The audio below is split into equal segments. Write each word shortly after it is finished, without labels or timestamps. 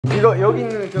이거 여기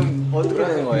있는 좀 어떻게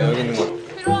되는 거예요? 여기 있는 거.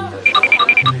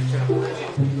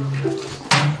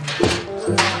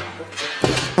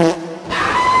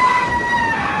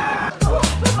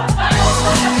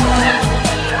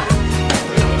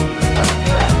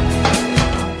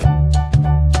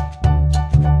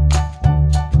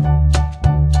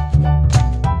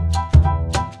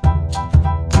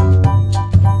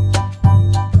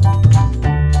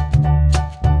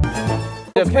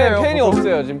 펜이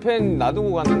없어요. 지금 펜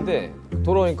놔두고 갔는데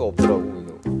돌아오니까 없더라고.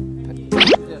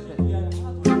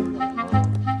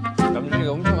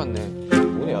 남준이가 훔쳐갔네.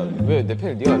 뭐냐? 왜 내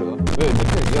펜을 네가 가져가? 왜 내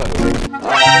펜을 네가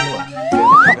가져가?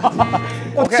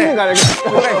 꽂히는 거 알겠어.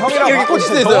 형이랑 여기 꽂힐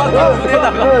수 있어요.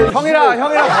 형이랑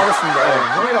받았습니다.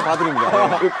 형이랑 받으립니다.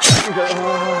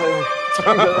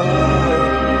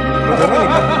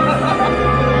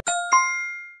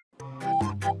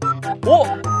 오!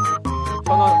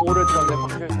 전원 5를 들었는데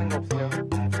바뀔 생각 없으세요?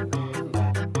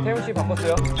 태훈 씨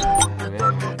바꿨어요? 네.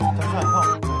 잠시만 형.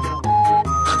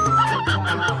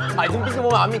 아, 눈빛을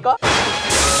보면 압니까?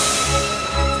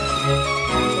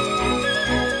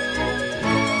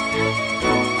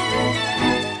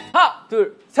 하나,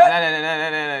 둘, 셋!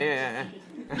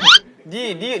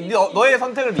 너의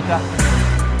선택을 믿자.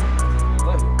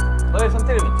 너의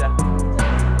선택을 믿자.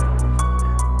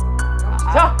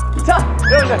 자,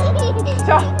 여러분들.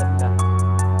 자,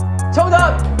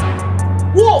 정답!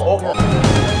 오!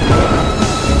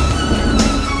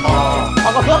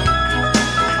 바꿨어?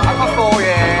 바꿨어,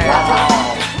 예.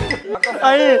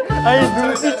 아니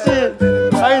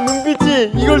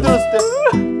눈빛이 이걸 들었을 때.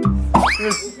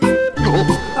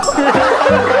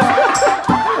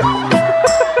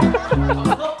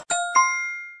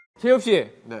 재엽 씨,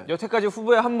 네. 여태까지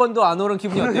후보에 한 번도 안 오른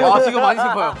기분이 어때요? 아, 지금 많이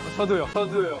슬퍼요. 저도요. 아,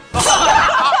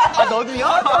 너도요?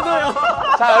 저도요.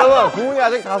 자, 여러분, 구문이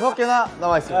아직 5개나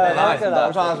남아있습니다. 네, 남아있습니다.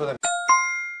 엄청 하나 줘야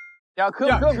야,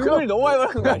 그걸 너무 많이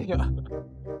말하는 거 아니야?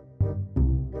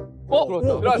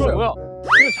 들어왔어요. 뭐야?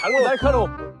 이거 잘못 날카로워.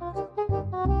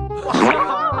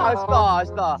 아쉽다.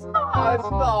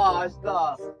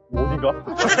 어디가?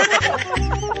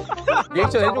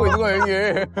 리액션 해주고 있는 거야, 형님.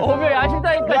 왜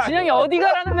아쉽다니까. 진영이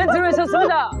어디가라는 멘트를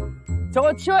했었습니다.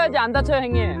 저거 치워야지 안 다쳐요,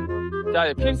 형님.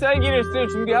 자, 필살기를 쓸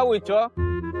준비하고 있죠?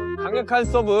 강력한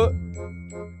서브.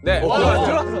 네.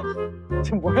 들어왔어.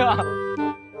 지금 뭐야?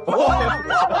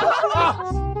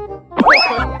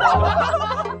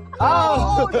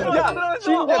 야,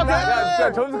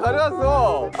 진짜 점수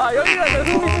가져갔어. 아, 여기가 내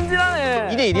숨이 찜질하네.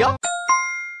 2대1이요?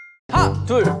 하나,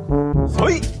 둘,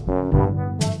 서이!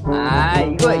 아,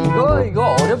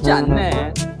 이거 어렵지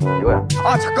않네. 이거야.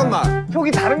 아, 잠깐만. 표기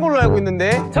다른 걸로 알고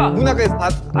있는데. 자. 문학에서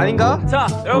아닌가? 자,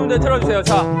 여러분들 들어주세요.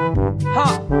 자,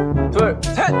 하나, 둘,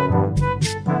 셋!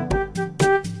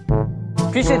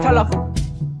 BC 탈락.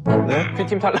 네?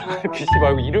 B팀 탈락. BC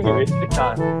말고 이름이 왜 이래?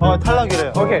 자,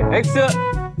 탈락이래요. 오케이. X.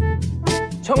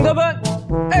 정답은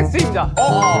X입니다.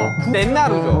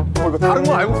 구넷나루죠. 이거 다른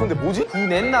건 알고 있었는데 뭐지?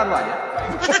 구넷나루 아니야?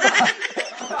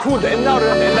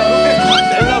 넷나루야,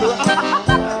 넷나루.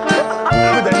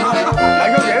 야,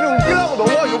 이거 얘는 웃기려고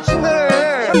너무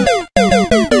욕심내네.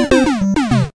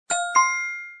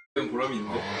 보람이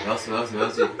있는데? 나왔어.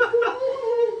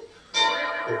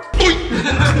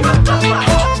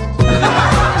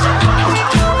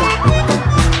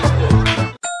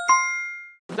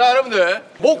 자, 여러분들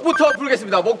목부터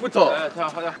풀겠습니다. 목부터. 네, 자,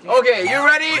 가자. 오케이, you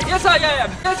ready? Yes, I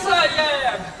am. Yes, I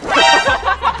am.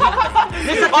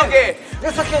 오케이.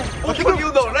 Yes, I can. 어떻게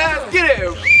you know? Let's get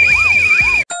it.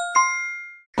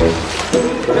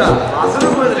 자,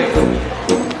 맛으로 보여드리겠습니다.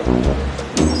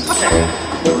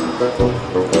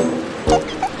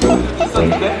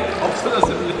 있었는데?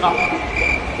 없어졌습니다.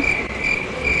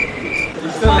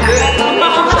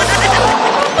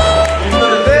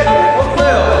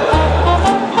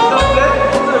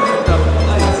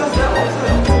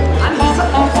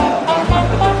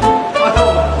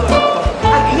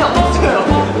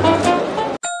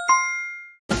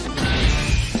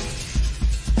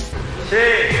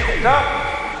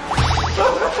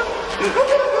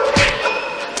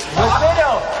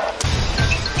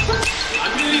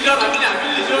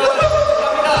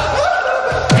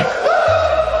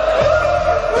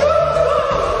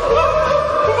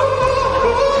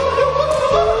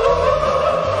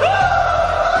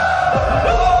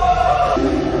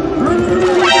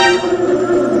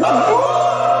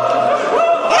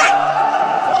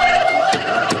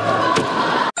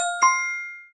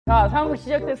 자, 상황극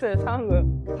시작됐어요,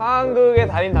 상황극. 상황극의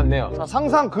달인 답네요. 자,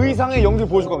 상상 그 이상의 연기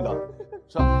보여줄 겁니다.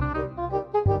 자.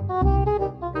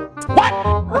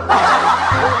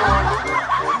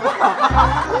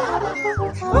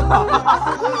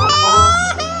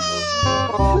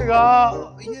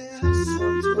 제가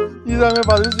이 상을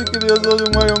받을 수 있게 되어서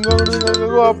정말 영광으로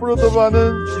생각하고 앞으로도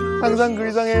많은 항상 그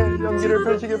이상의 연기를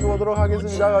펼치게 보도록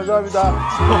하겠습니다. 감사합니다.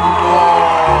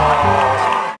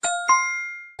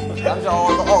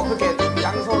 양손 그렇게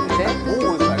양손 이제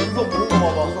모으고 있어. 양손 모으고 봐봐.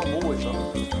 양손 모으고 있어.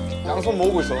 양손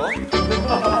모으고 있어. 좋아.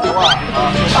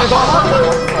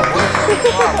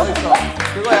 멋있어.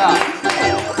 그거야.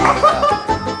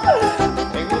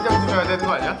 100점 주셔야 되는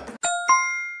거 아니야?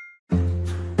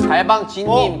 달방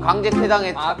진님 강제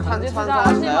퇴당에 강제 투자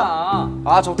하지 찬성하시나요?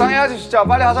 마. 아 적당히 해야지 진짜.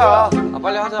 빨리 하자.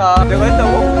 빨리 하자. 내가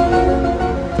했다고?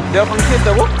 내가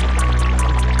강퇴했다고?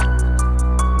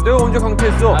 내가 언제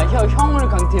강퇴했어? 형을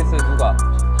강퇴했어요, 누가?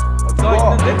 나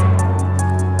있는데?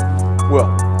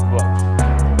 뭐야?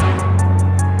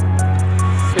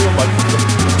 세영 맞는데?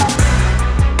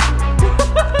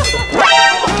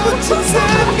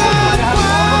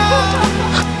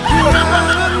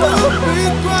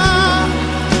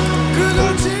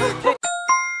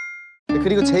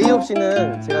 그리고 제이홉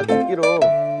씨는 제가 듣기로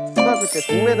초등학교 때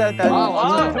동메달 딸.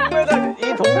 동메달,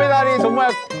 이 동메달이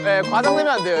정말 과장되면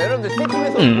안 돼요. 여러분들 세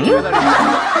팀에서 동메달이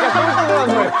그냥 똥똥한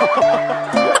거예요.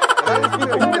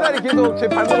 이 동메달이 계속 제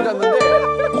발목을 잡는데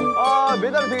아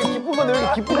메달은 되게 기쁜 건데 왜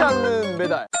이렇게 기쁘지 않는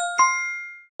메달?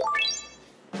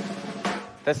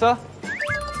 됐어?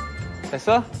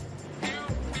 됐어?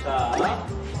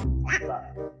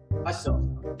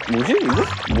 뭐지? 이거?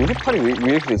 뭐지? 팔이 왜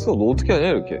이렇게 됐어? 너 어떻게 하냐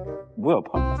이렇게? 뭐야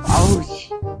팔? 아우 씨.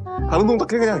 다른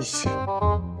동작 해 그냥 씨.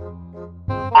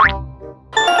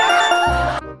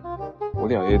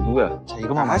 어디야? 얘 누구야? 자,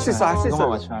 이거만 할 수 있어, 할 수 있어. 이거만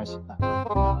맞추면 할 수 있다.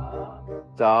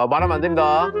 자 말하면 안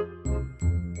됩니다.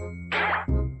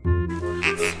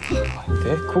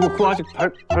 돼? 그거 아직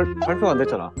발표가 안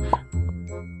됐잖아.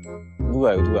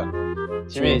 누구야 이거 누구야?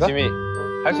 지미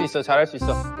할 수 있어. 잘할 수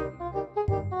있어.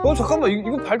 잠깐만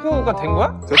이거 발표가 된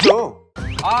거야? 됐죠?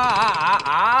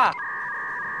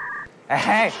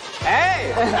 에이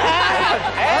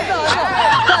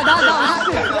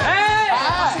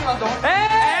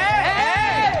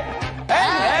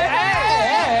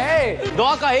너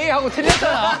아까 A 하고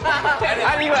틀렸잖아.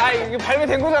 아니 이거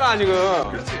발매된 거잖아 지금.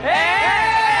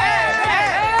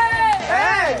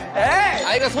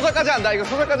 아 이거 소자까지 한다. 이거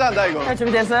소자까지 한다 이거.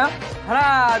 준비됐어요?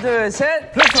 하나, 둘,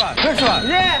 셋. 플러스 원.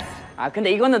 예스! 아,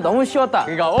 근데 이거는 너무 쉬웠다.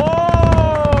 그러니까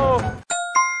오.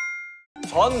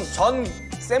 전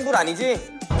센불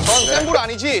아니지? 전 센불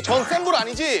아니지? 전 센불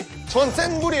아니지? 전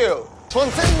센불이에요.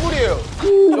 전 센불이에요.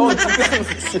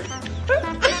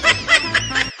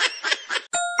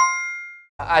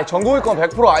 아 전국일 건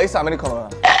 100% 아이스 아메리카노야.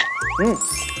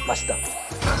 맛있다.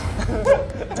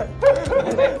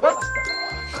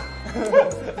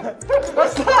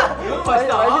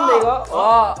 맛있는데, 이거?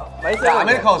 와, 맛있어. 야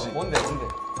아메리카노지. 뭔데?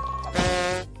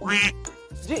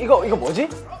 이거 뭐지?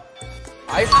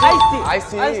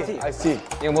 아이스티.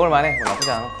 이거 먹을 만해.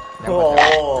 나쁘지 않아.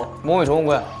 몸에 좋은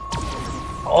거야.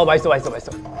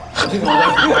 맛있어.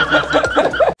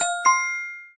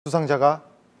 수상자가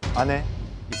안에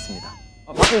있습니다.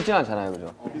 밖에 있진 않잖아요,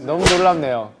 그죠? 너무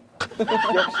놀랍네요.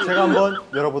 제가 한번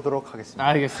열어보도록 하겠습니다.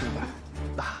 알겠습니다.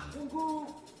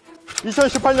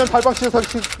 2018년 달방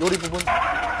시상식 요리 부분.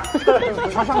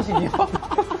 샤샹식이요?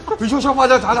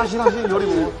 비쇼샵하자 자자신하신 요리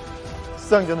부분.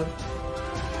 수상자는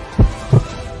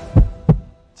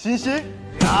진씨.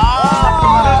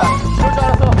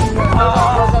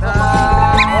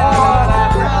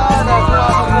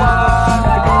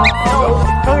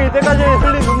 형이 이때까지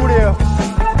흘린 눈물이에요.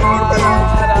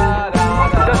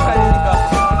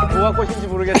 뭐가 꽃인지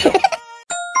모르겠어.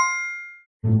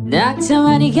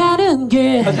 낙타만이 가는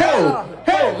길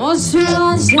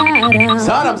어수선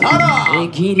사람 내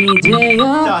길이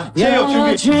되어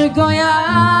열어줄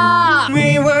거야.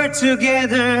 We were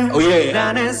together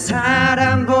라는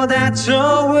사람보다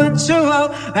좋은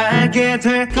추억 알게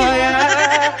될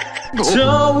거야.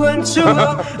 좋은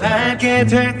추억 알게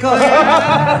될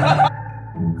거야.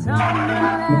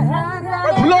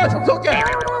 불러 정석계.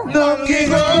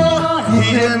 넘기고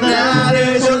이제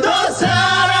나를 좀 더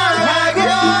사랑하고.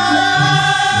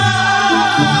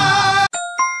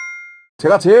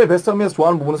 제가 제일 베스트미에서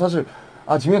좋아하는 부분은 사실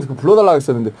지민이한테 그 불러달라고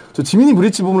했었는데 저 지민이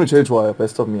브릿지 부분을 제일 좋아해요.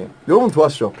 베스트미에. 여러분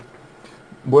좋아하시죠?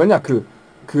 뭐였냐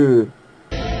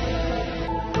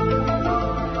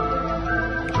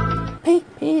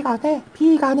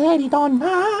비가 내리던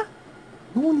나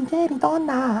눈이 내리던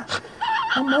나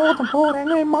모든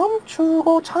불행을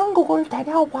멈추고 천국을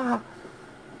데려와.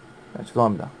 네,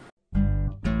 죄송합니다.